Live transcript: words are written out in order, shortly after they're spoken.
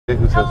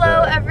who says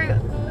Hello, that.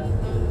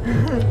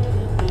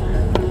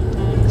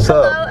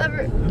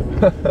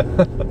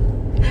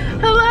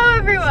 Hello,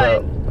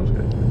 everyone.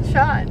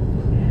 Sean.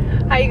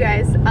 Hi, you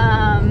guys.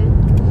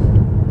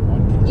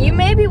 You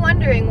may be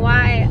wondering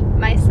why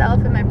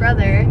myself and my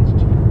brother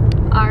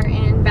are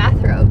in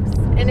bathrobes.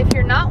 And if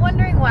you're not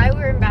wondering why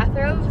we're in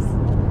bathrobes,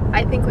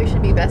 I think we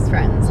should be best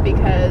friends,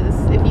 because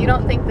if you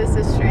don't think this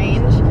is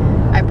strange,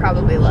 I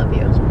probably love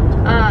you.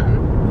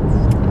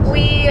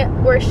 We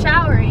were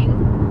showering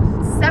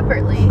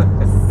separately,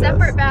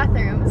 separate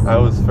bathrooms. I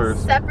was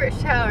first. Separate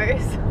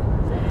showers.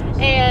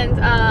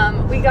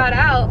 And we got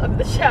out of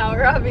the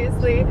shower,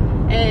 obviously,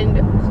 and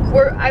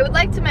I would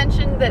like to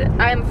mention that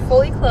I am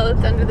fully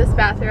clothed under this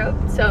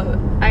bathrobe, so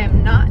I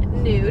am not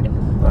nude.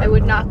 I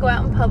would not go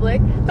out in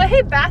public. But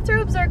hey,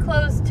 bathrobes are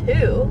clothes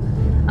too.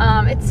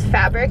 It's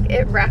fabric,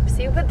 it wraps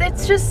you, but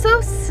it's just so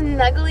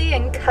snuggly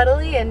and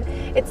cuddly, and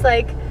it's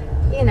like,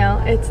 you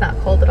know, it's not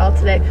cold at all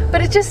today,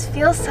 but it just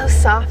feels so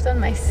soft on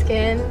my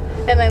skin,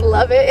 and I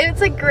love it. And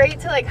it's like great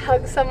to like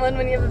hug someone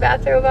when you have a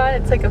bathrobe on.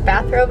 It's like a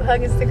bathrobe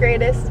hug is the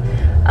greatest.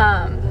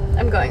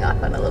 I'm going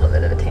off on a little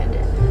bit of a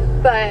tangent,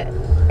 but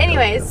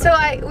anyways, so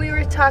we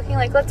were talking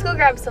like, let's go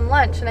grab some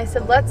lunch, and I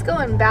said, let's go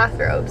in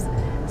bathrobes.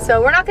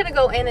 So we're not gonna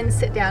go in and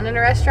sit down in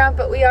a restaurant,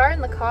 but we are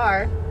in the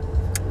car,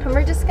 and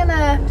we're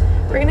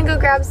gonna go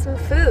grab some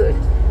food.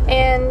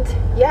 And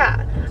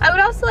yeah, I would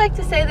also like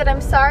to say that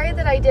I'm sorry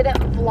that I didn't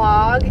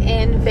vlog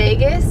in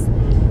Vegas.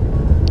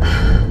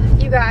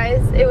 You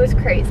guys, it was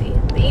crazy.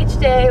 Each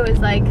day was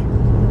like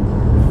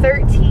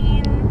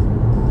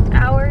 13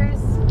 hours,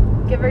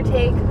 give or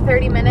take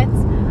 30 minutes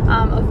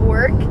of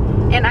work,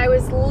 and I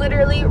was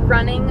literally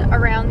running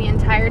around the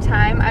entire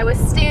time. I was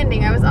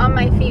standing, I was on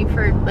my feet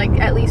for like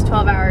at least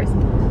 12 hours.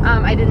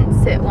 I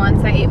didn't sit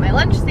once. I ate my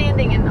lunch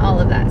standing and all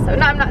of that. So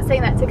no, I'm not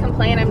saying that to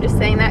complain, I'm just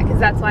saying that because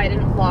that's why I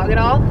didn't vlog at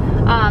all.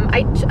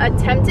 I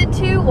attempted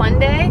to one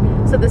day,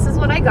 so this is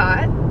what I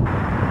got.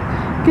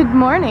 Good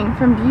morning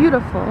from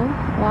beautiful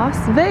Las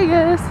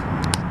Vegas.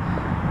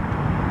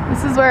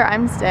 This is where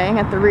I'm staying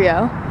at the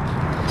Rio.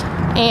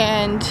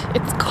 And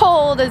it's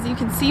cold, as you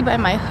can see by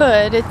my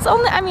hood. It's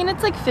only, I mean,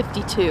 it's like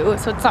 52,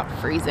 so it's not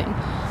freezing,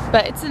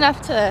 but it's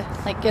enough to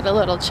like get a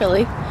little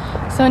chilly.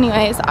 So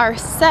anyways, our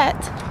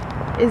set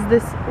is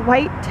this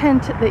white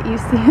tent that you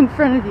see in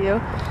front of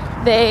you.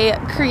 They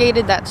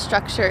created that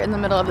structure in the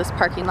middle of this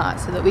parking lot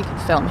so that we could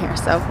film here.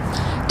 So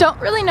don't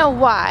really know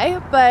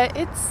why, but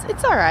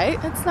it's all right.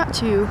 It's not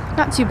too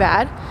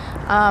bad.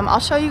 I'll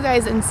show you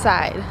guys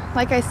inside.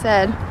 Like I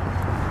said,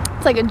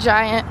 it's like a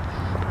giant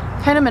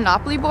kind of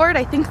Monopoly board.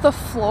 I think the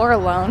floor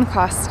alone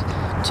cost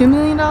 $2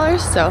 million,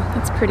 so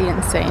it's pretty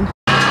insane.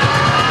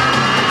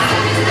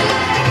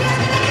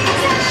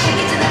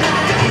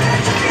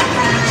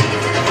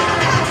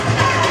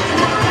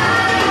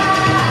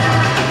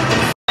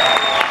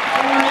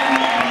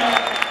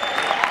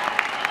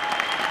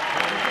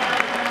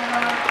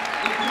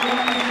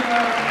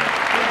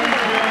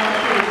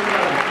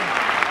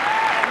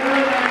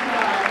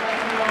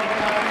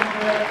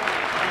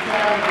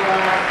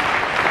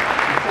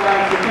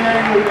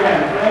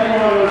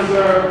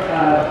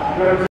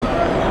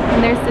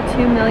 And there's the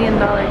 $2 million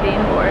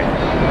game board.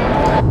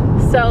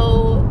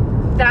 So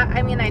that,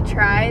 I mean, I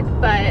tried,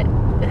 but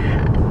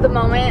the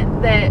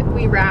moment that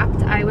we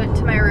wrapped, I went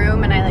to my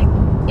room and I like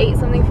ate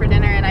something for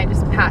dinner and I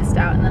just passed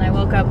out, and then I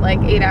woke up like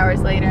 8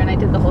 hours later and I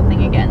did the whole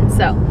thing again.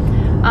 So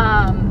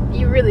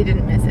you really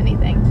didn't miss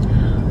anything.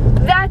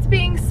 That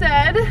being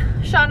said,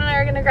 Sean and I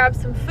are gonna grab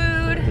some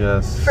food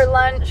for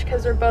lunch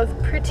because we're both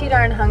pretty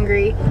darn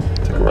hungry.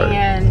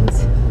 And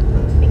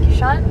thank you,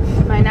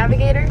 Sean, my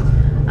navigator.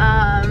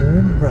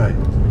 Turn right.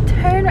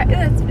 Turn right.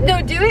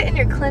 No, do it in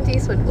your Clint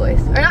Eastwood voice.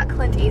 Or not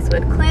Clint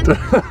Eastwood. Clint.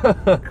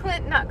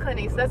 Not Clint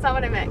Eastwood. That's not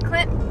what I meant.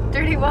 Clint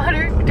Dirty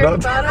Water. Dirty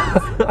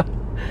Bottoms.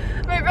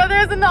 My brother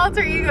has an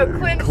alter ego.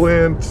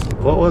 Clint.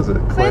 What was it?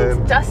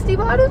 Clint Dusty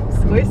Bottoms?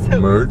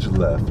 Merge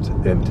left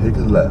and take a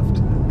left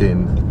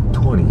in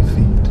 20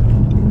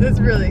 feet. That's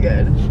really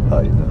good.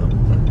 I know.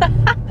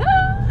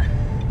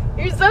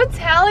 You're so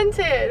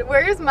talented.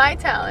 Where's my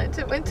talent?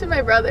 It went to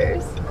my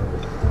brother's.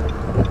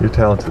 Your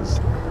talent is,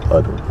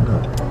 I don't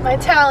know. My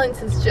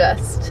talent is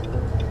just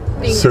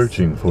being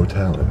searching for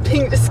talent.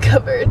 Being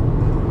discovered.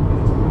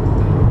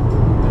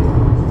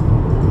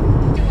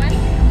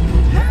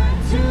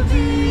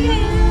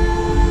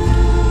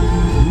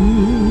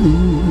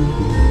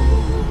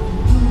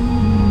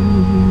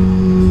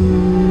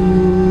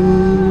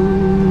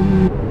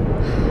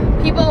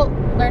 People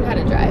learn how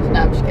to drive. No,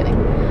 I'm just kidding.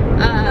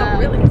 No,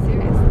 really,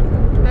 seriously.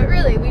 But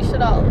really, we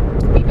should all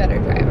be better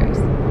drivers.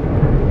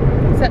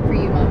 Except for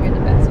you, Mom, you're the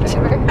best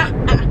driver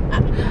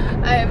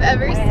I have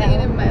ever seen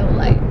in my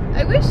life.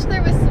 I wish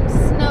there was some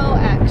snow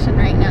action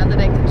right now that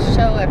I could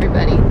show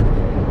everybody,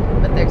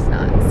 but there's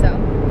not, so.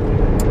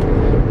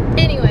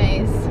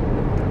 Anyways,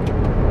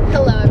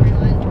 hello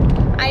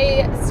everyone.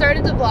 I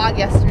started to vlog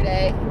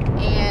yesterday,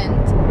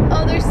 and,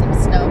 oh, there's some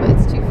snow, but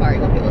it's too far,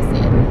 you won't be able to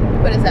see it.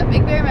 What is that,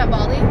 Big Bear, Mount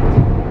Baldy?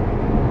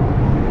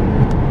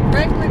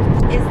 Franklin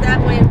is that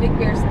way and Big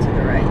Bear's to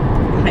the right,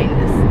 behind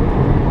us.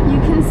 You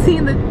see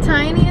the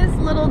tiniest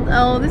little,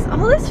 all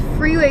this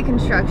freeway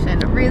construction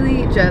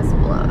really just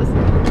blows.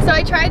 So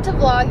I tried to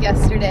vlog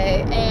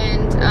yesterday,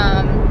 and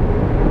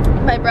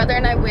my brother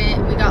and I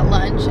we got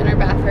lunch in our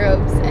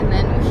bathrobes, and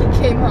then we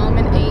came home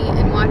and ate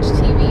and watched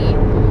TV,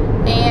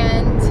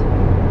 and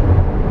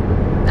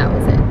that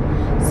was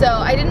it. So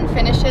I didn't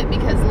finish it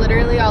because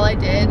literally all I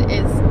did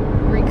is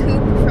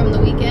recoup from the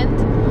weekend,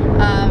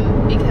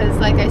 because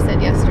like I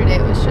said yesterday,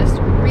 it was just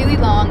really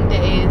long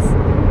days.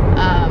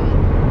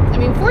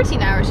 I mean,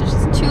 14 hours is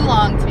just too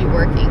long to be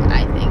working,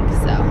 I think,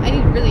 so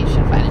I really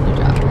should find a new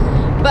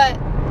job. But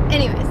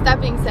anyways, that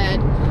being said,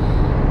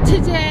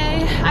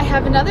 today I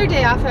have another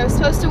day off. I was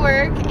supposed to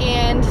work,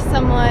 and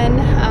someone,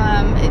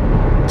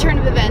 turn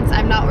of events,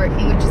 I'm not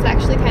working, which is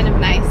actually kind of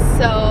nice.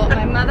 So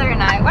my mother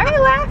and I, why are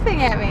you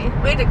laughing at me?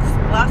 Way to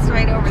gloss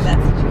right over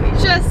that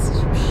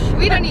situation.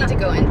 We don't need to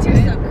go into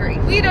it. So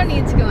great. We don't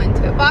need to go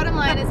into it. Bottom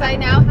line is I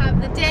now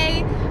have the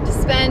day to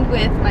spend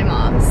with my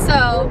mom.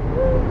 So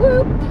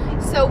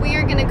we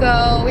are gonna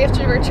go, we have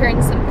to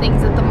return some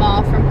things at the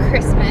mall from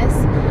Christmas,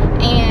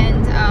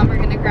 and we're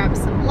gonna grab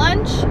some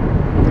lunch.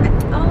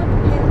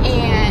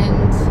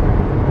 And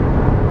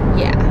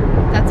yeah,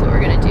 that's what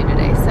we're gonna do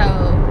today.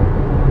 So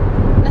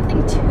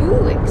nothing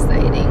too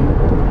exciting,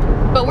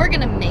 but we're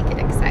gonna make it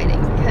exciting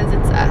because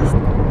it's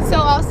us. So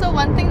also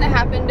one thing that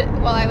happened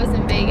while I was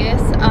in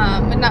Vegas,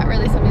 but not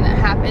really something that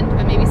happened,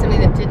 but maybe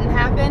something that didn't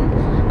happen,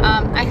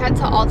 I had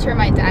to alter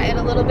my diet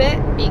a little bit,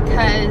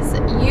 because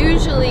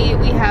usually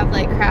we have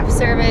like craft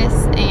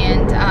service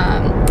and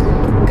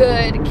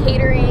good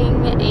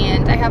catering,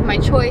 and I have my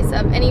choice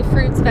of any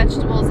fruits,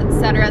 vegetables,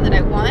 etc. that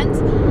I want.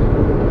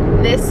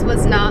 This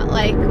was not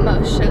like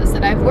most shows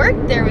that I've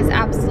worked. There was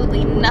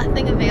absolutely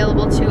nothing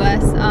available to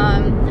us.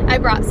 I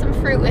brought some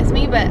fruit with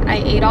me, but I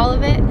ate all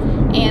of it,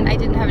 and I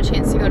didn't have a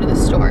chance to go to the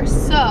store.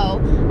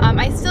 So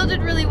I still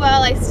did really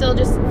well. I still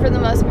just, for the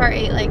most part,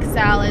 ate like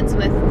salads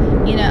with,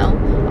 you know,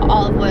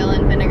 olive oil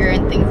and vinegar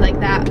and things like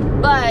that.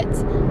 But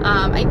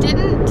I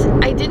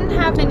didn't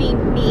have any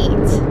meat.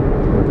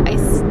 I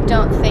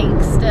don't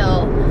think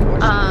still,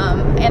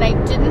 and I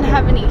didn't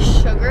have any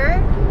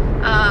sugar.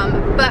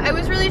 But I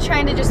was really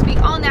trying to just be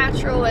all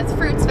natural with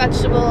fruits,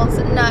 vegetables,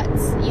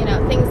 nuts, you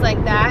know, things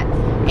like that.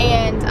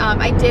 And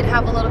I did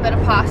have a little bit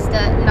of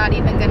pasta, not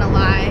even gonna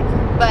lie.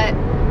 But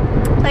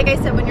like I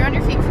said, when you're on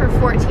your feet for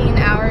 14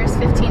 hours,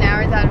 15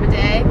 hours out of a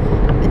day,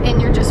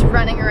 and you're just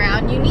running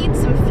around, you need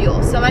some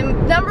fuel. So my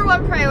number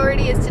one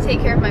priority is to take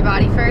care of my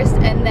body first,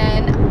 and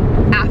then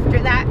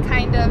after that,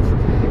 kind of,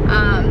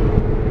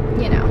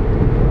 you know,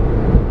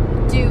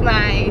 do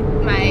my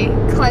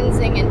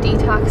cleansing and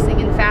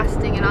detoxing and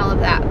fasting and all of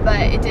that.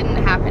 But it didn't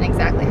happen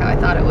exactly how I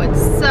thought it would.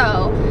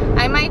 So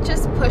I might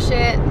just push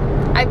it.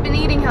 I've been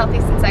eating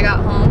healthy since I got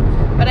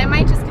home, but I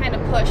might just kind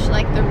of push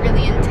like the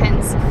really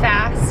intense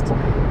fast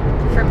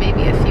for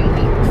maybe a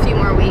few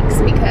more weeks,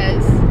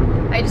 because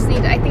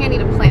I think I need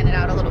to plan it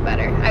out a little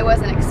better. I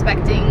wasn't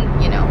expecting,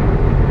 you know,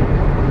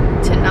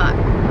 to not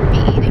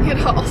be eating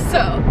at all. So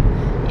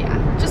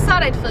yeah, just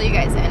thought I'd fill you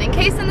guys in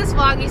case in this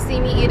vlog you see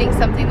me eating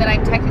something that I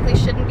technically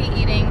shouldn't be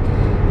eating.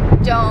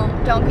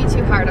 Don't be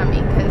too hard on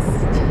me, because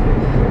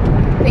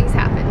things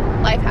happen,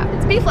 life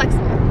happens. Be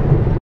flexible.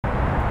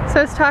 So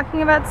I was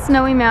talking about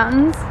snowy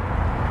mountains.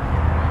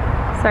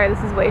 Sorry,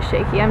 this is way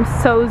shaky. I'm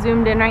so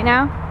zoomed in right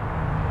now.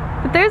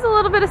 But there's a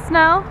little bit of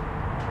snow.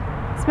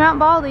 It's Mount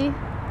Baldy.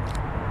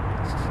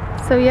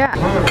 So yeah.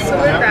 So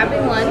we're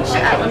grabbing lunch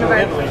at one of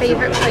our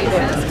favorite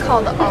places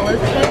called the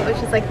Olive Pit, which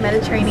is like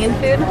Mediterranean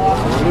food.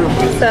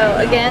 So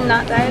again,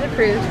 not diet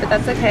approved, but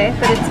that's okay.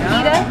 But it's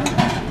pita,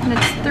 and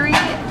it's 3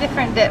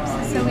 different dips.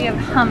 So we have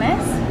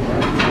hummus,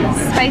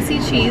 spicy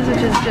cheese, which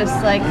is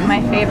just like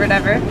my favorite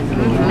ever,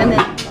 and then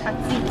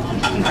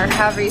tzatziki, or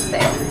however you say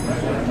it.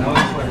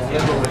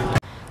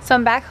 So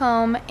I'm back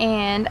home,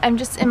 and I'm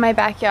just in my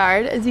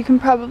backyard. As you can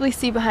probably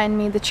see behind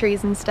me, the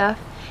trees and stuff.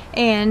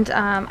 And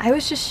I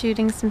was just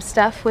shooting some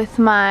stuff with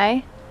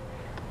my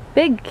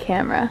big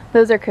camera.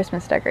 Those are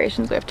Christmas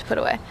decorations we have to put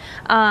away.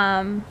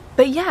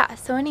 But yeah,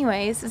 so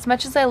anyways, as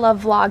much as I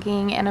love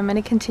vlogging, and I'm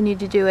going to continue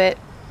to do it,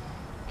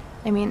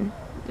 I mean,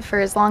 for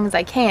as long as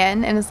I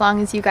can, and as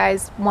long as you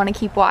guys want to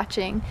keep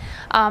watching,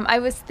 I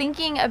was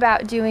thinking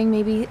about doing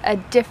maybe a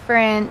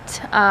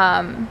different,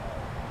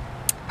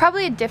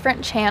 probably a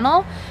different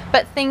channel,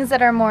 but things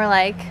that are more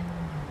like,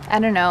 I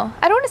don't know,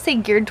 I don't want to say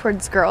geared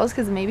towards girls,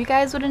 because maybe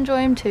guys would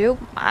enjoy them too,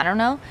 I don't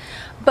know,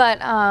 but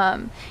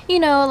you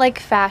know, like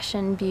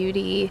fashion,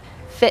 beauty,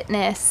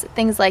 fitness,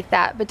 things like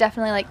that, but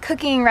definitely like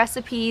cooking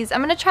recipes.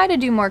 I'm gonna try to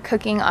do more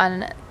cooking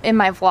in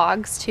my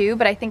vlogs too,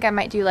 but I think I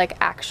might do like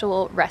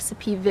actual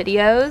recipe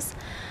videos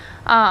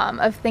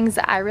of things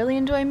that I really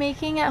enjoy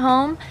making at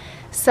home.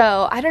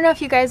 So I don't know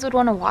if you guys would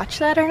want to watch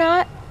that or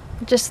not,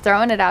 just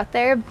throwing it out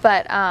there.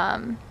 But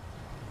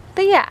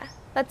yeah,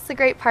 that's the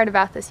great part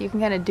about this. You can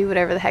kind of do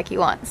whatever the heck you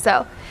want.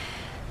 So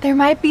there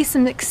might be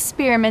some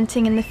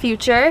experimenting in the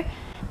future.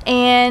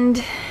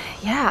 And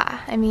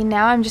yeah, I mean,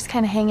 now I'm just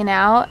kind of hanging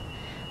out.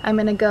 I'm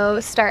gonna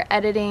go start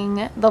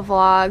editing the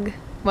vlog.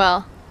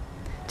 Well,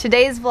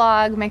 today's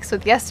vlog mixed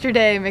with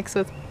yesterday, mixed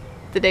with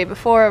the day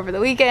before, over the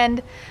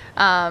weekend.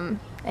 And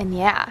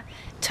yeah,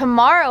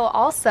 tomorrow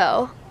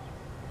also,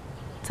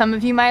 some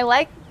of you might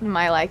like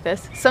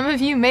this. Some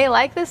of you may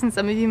like this and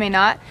some of you may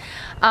not.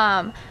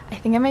 I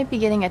think I might be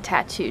getting a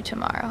tattoo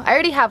tomorrow. I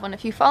already have one.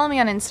 If you follow me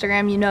on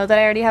Instagram, you know that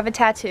I already have a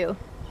tattoo.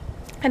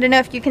 I don't know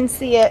if you can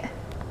see it.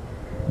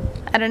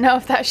 I don't know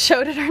if that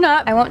showed it or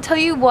not. I won't tell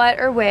you what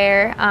or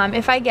where.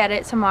 If I get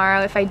it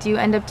tomorrow, if I do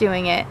end up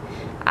doing it,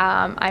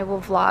 I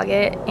will vlog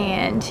it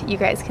and you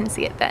guys can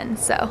see it then,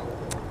 so.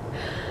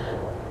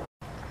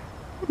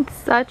 It's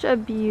such a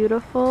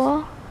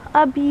beautiful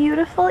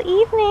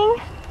evening.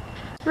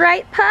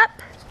 Right, pup?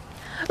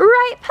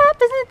 Right,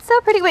 pup? Isn't it so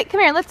pretty? Wait, come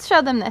here, let's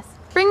show them this.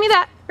 Bring me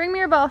that, bring me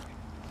your ball.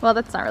 Well,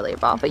 that's not really a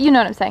ball, but you know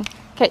what I'm saying.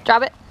 Okay,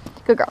 drop it.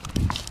 Good girl.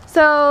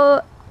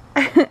 So,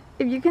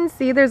 if you can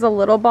see, there's a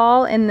little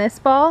ball in this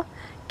ball.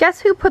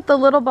 Guess who put the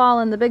little ball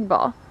in the big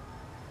ball?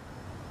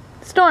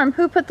 Storm,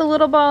 who put the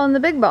little ball in the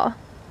big ball?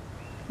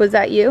 Was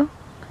that you?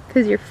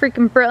 Because you're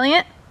freaking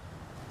brilliant.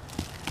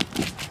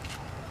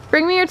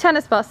 Bring me your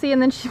tennis ball. See,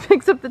 and then she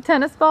picks up the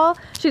tennis ball.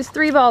 She has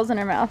 3 balls in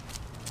her mouth.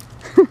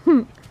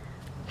 You're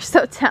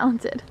so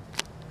talented.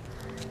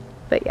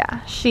 But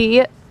yeah,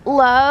 she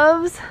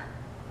loves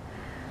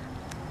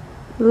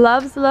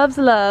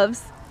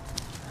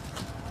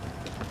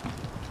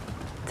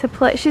to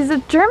play. She's a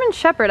German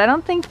Shepherd. I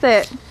don't think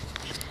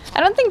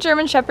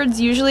German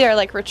Shepherds usually are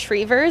like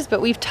retrievers, but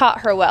we've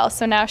taught her well,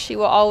 so now she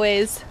will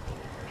always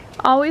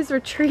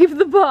retrieve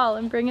the ball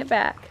and bring it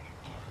back.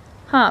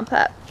 Huh,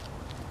 pup?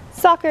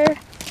 Soccer.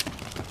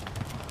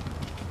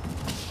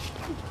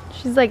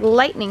 She's like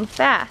lightning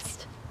fast.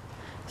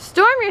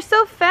 Storm, you're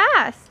so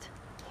fast.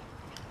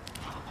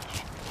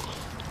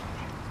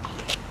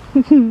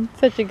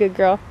 Such a good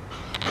girl.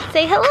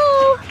 Say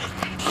hello.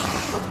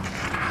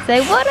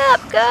 Say what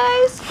up,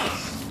 guys.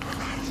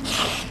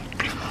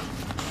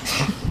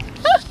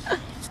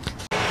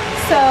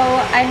 So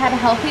I had a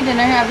healthy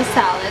dinner. I have a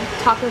salad,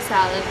 taco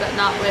salad, but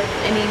not with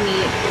any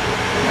meat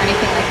or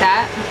anything like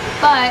that.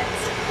 But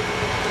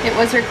it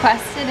was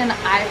requested and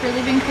I've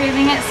really been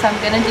craving it, so I'm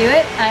gonna do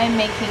it. I am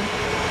making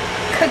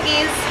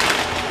cookies,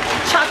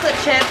 chocolate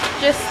chip,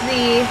 just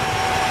the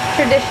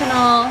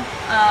traditional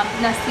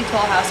Nestle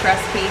Toll House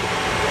recipe.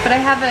 But I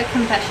have a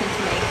confession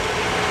to make.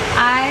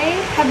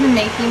 I have been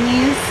making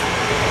these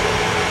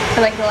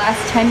for like the last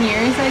 10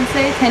 years, I'd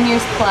say, 10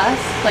 years plus,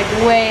 like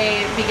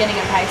way beginning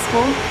of high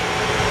school.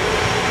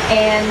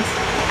 And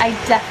I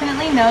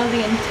definitely know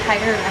the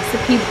entire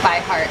recipe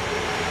by heart.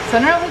 So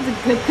I don't know if it's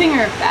a good thing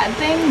or a bad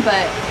thing,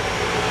 but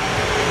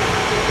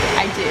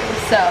I do.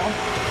 So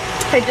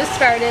I just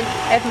started.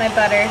 I have my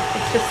butter.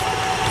 It's just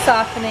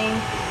softening.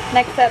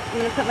 Next up,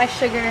 I'm gonna put my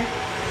sugar,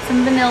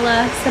 some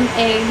vanilla, some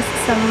eggs,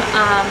 some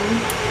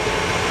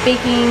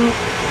baking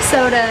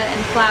soda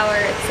and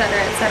flour, etc.,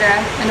 etc.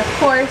 And of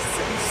course,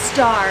 the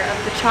star of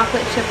the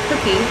chocolate chip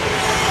cookie,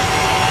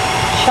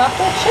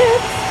 chocolate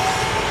chips.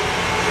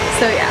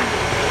 So yeah,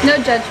 no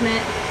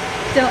judgment.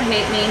 Don't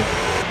hate me.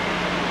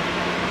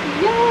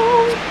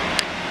 Yum!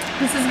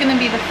 This is gonna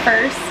be the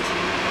first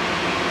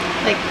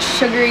like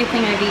sugary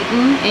thing I've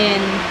eaten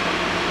in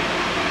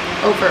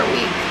over a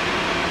week.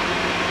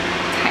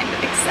 Kind of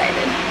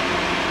excited.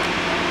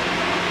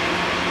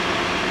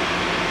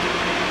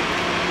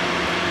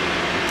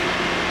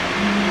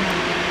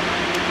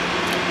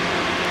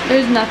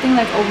 There's nothing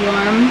like a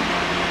warm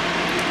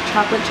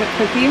chocolate chip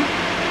cookie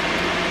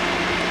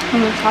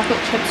when the chocolate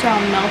chips are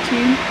all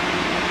melty.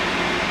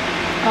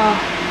 Oh.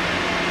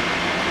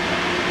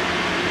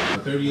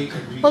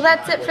 Well,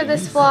 that's it for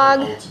this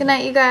vlog. Good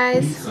night, you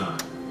guys.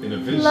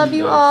 Love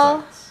you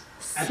all.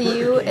 See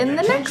you in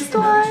the next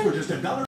one.